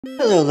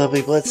Hello,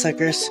 lovely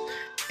bloodsuckers,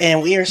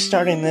 and we are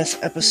starting this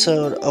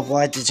episode of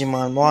Why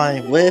Digimon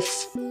Why with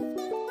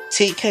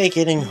TK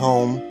getting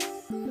home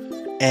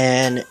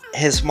and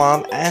his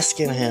mom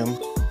asking him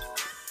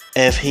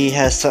if he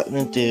has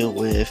something to do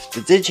with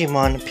the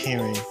Digimon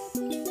appearing,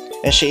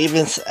 and she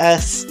even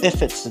asks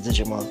if it's the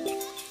Digimon.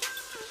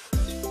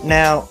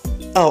 Now,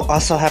 oh,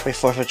 also happy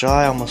 4th of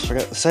July, I almost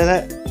forgot to say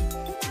that.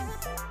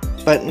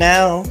 But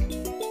now,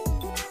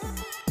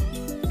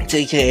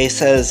 TK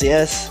says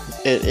yes,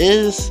 it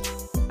is.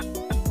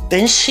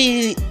 Then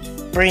she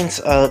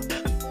brings up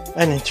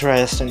an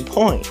interesting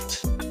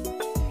point.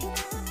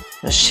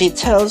 She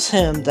tells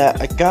him that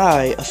a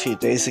guy a few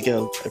days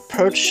ago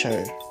approached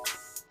her,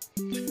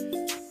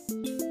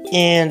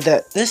 and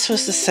that this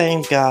was the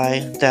same guy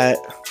that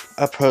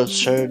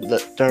approached her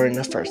during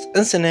the first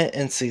incident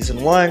in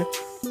Season 1.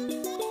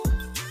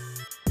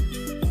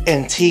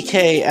 And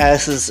TK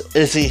asks,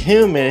 is he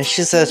human? And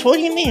she says, what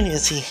do you mean,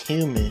 is he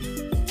human?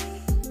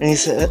 And he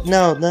said,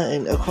 no,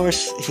 of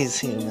course he's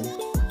human.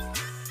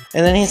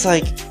 And then he's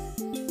like,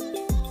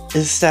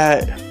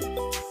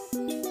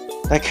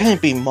 that couldn't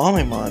be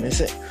Momimon,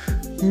 is it?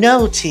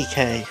 No,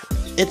 TK,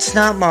 it's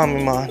not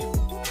Momimon.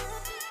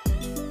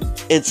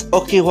 It's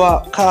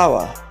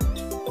Okiwakawa.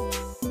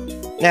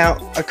 Now,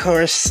 of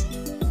course,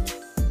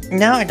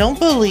 now I don't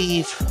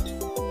believe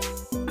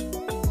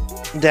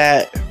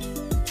that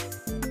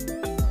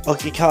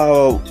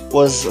Okikawa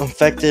was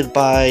infected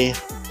by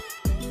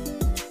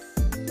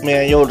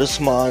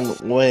Meliodas-mon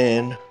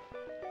when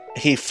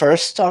he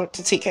first talked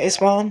to TK's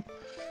mom,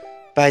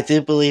 but I do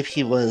believe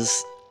he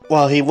was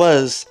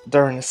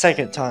during the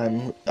second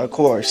time, of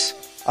course,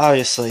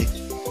 obviously.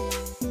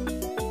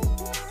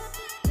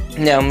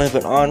 Now,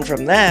 moving on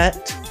from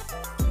that,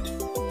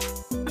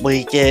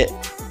 we get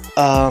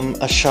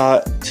a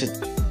shot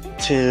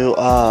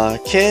to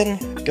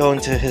Ken going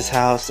to his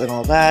house and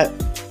all that.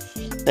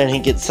 Then he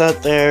gets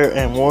up there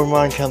and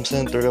Wormmon comes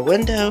in through the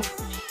window.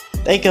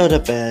 They go to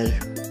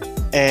bed,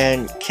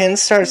 and Ken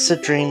starts to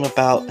dream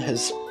about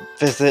his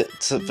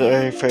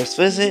very first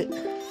visit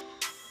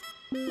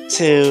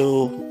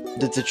to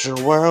the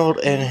digital world,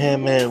 and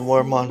him and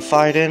Wormmon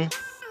fighting,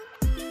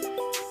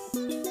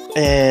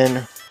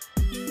 and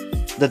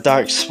the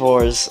dark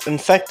spores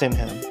infecting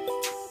him.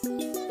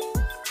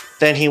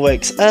 Then he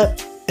wakes up,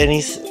 and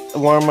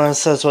Wormmon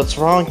says, what's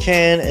wrong,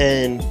 Ken?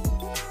 And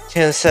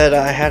Ken said,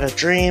 I had a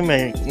dream,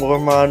 and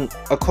Wormmon,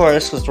 of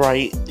course, was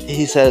right.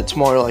 He said it's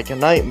more like a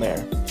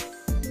nightmare,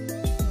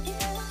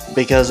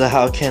 because of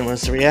how Ken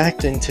was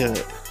reacting to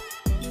it.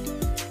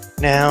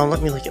 Now,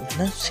 let me look at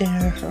my notes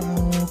here.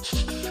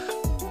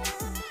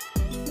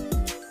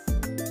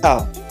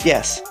 Oh,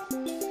 yes.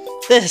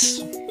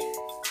 This.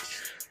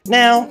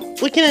 Now,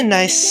 we get a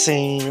nice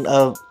scene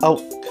of a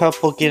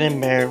couple getting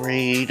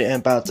married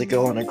and about to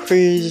go on a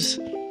cruise,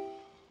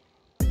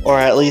 or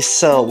at least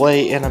sail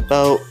away in a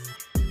boat.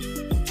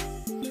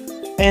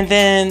 And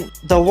then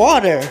the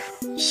water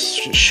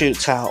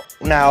shoots out.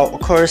 Now,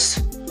 of course,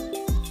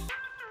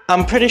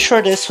 I'm pretty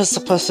sure this was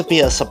supposed to be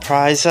a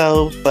surprise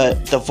though,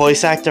 but the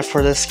voice actor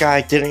for this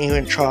guy didn't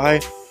even try.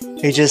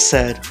 He just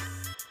said,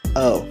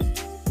 oh.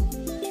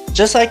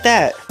 Just like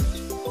that.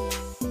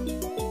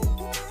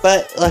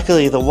 But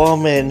luckily the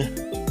woman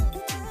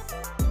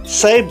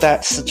saved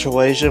that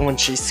situation when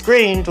she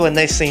screamed when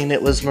they seen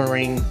it was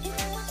Marine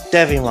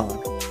Devimon.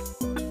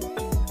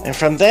 And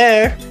from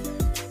there,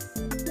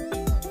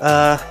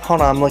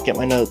 hold on, I'm looking at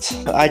my notes.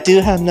 I do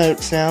have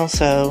notes now,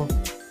 so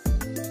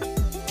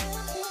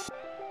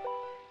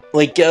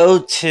we go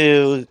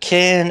to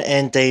Ken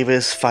and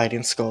Davis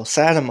fighting Skull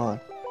Satamon.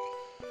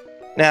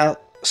 Now,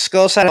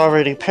 Skull Satamon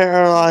already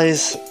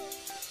paralyzed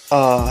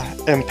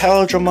in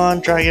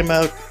Paladramon Dragon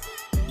Mode,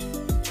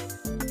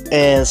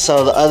 and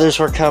so the others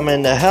were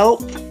coming to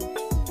help,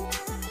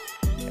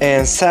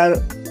 and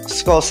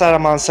Skull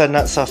Satamon said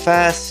not so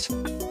fast,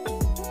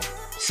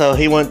 so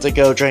he went to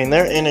go drain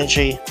their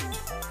energy,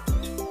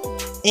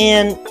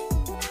 and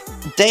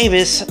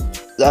Davis,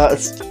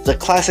 the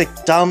classic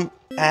dumb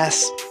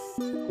ass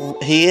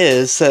he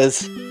is,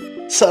 says,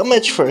 so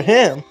much for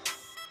him.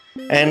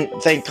 And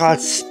thank God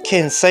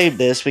Ken saved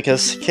this,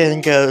 because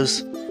Ken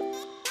goes,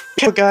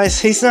 oh guys,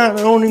 he's not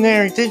an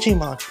ordinary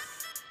Digimon.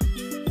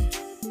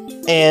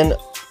 And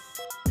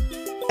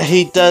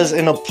he does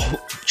end up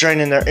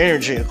draining their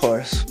energy, of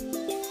course.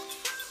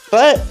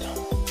 But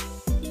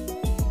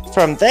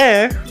from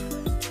there,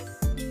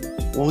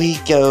 we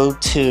go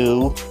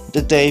to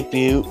the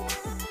debut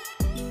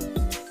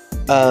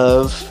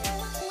of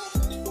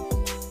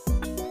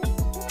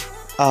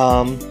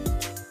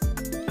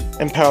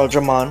Imperial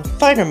Dramon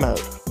Fighter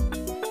Mode.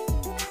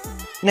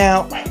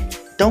 Now,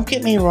 don't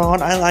get me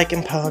wrong, I like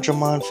Imperial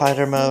Dramon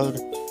Fighter Mode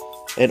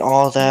and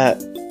all that,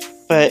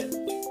 but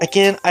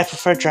again, I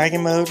prefer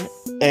Dragon Mode,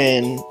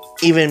 and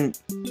even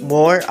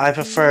more, I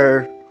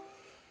prefer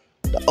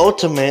the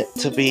Ultimate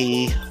to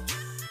be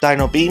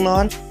Dino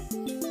Beamon,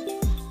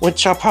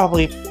 which I'll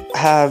probably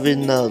have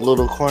in the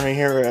little corner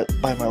here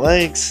by my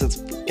legs. It's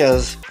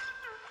because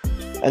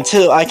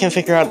until I can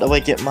figure out the way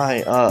to get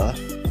my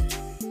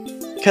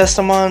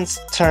customons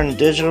turn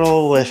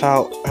digital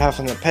without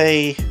having to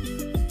pay.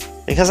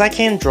 Because I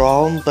can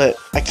draw them, but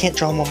I can't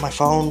draw them on my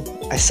phone.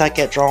 I suck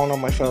at drawing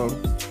on my phone.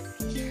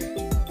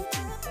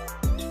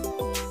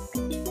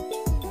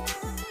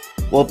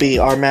 Will be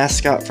our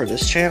mascot for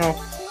this channel.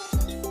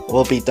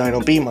 Will be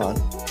Daemon,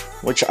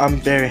 which I'm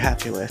very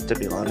happy with, to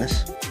be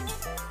honest.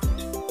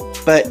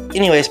 But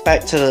anyways,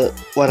 back to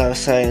what I was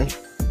saying.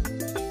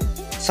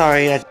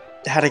 Sorry, I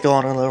had to go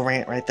on a little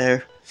rant right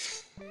there.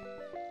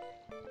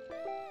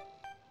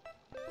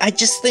 I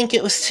just think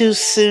it was too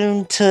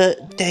soon to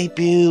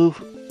debut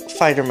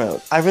fighter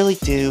mode. I really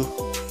do.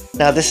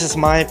 Now, this is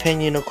my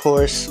opinion, of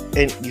course,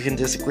 and you can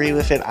disagree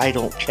with it. I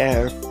don't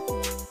care.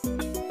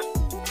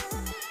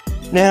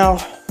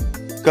 Now,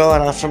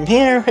 going on from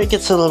here, it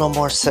gets a little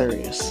more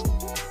serious.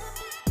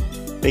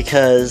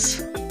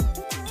 Because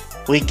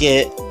we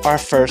get our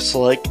first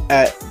look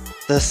at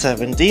the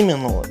 7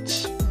 Demon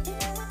Lords.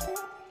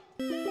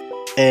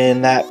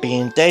 And that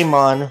being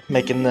Daemon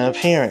making the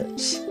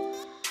appearance.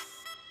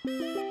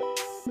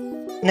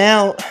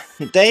 Now,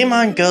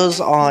 Daemon goes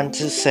on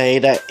to say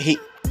that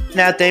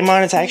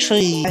Daemon is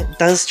actually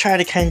does try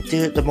to kind of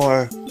do it the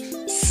more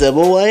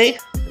civil way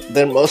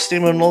than most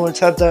Demon Lords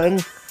have done.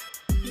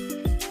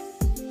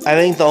 I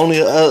think the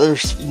only other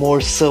more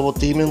civil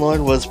Demon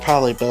Lord was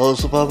probably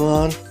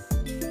Beelzebub.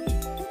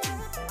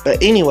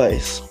 But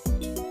anyways,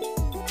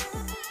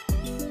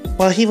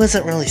 well, he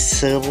wasn't really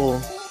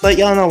civil, but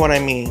y'all know what I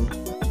mean.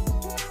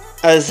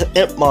 As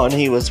Impmon,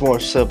 he was more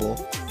civil,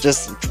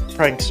 just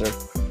prankster.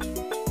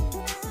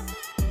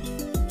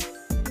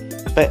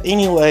 But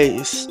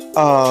anyways,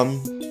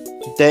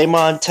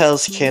 Daemon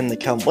tells Ken to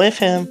come with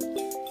him.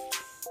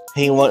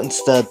 He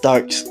wants the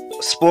dark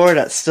spore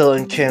that's still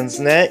in Ken's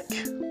neck.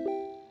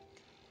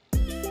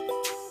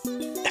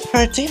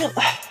 For Daemon,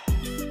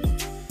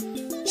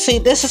 see,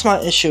 this is my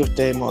issue with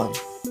Daemon.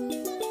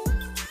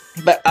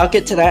 But I'll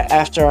get to that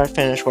after I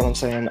finish what I'm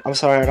saying. I'm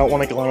sorry, I don't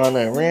want to go on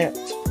a rant.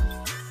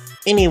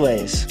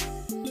 Anyways,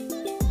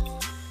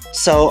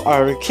 so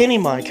our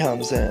Kinnymon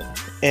comes in,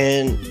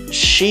 and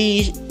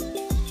she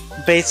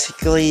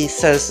basically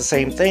says the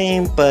same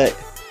thing, but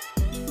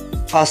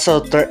also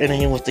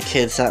threatening with the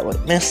kids that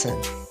went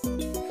missing.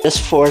 This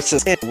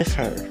forces it with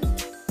her.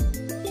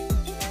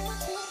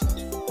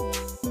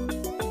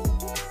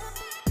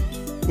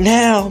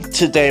 Now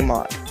to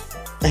Daemon.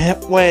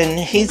 When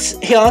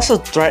he also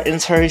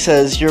threatens her, he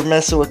says, "You're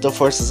messing with the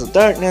forces of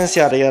darkness,"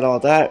 yada yada, all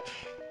that.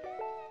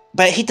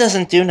 But he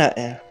doesn't do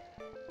nothing.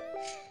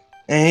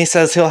 And he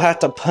says he'll have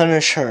to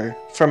punish her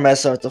for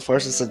messing with the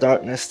forces of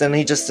darkness. Then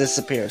he just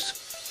disappears.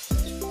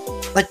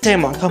 Like,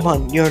 Daemon, come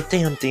on, you're a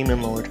damn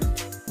Demon Lord.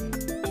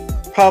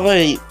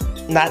 Probably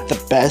not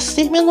the best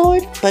Demon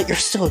Lord, but you're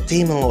still a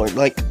Demon Lord.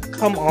 Like,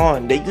 come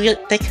on, they could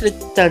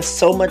have done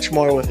so much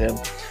more with him.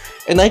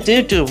 And they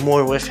do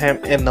more with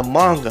him in the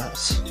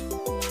mangas.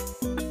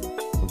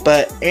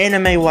 But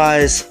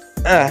anime-wise,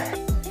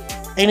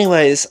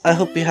 anyways, I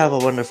hope you have a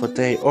wonderful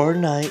day or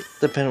night,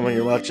 depending on when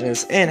you're watching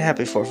this, and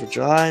happy 4th of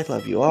July.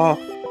 Love you all.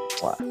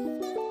 Mwah.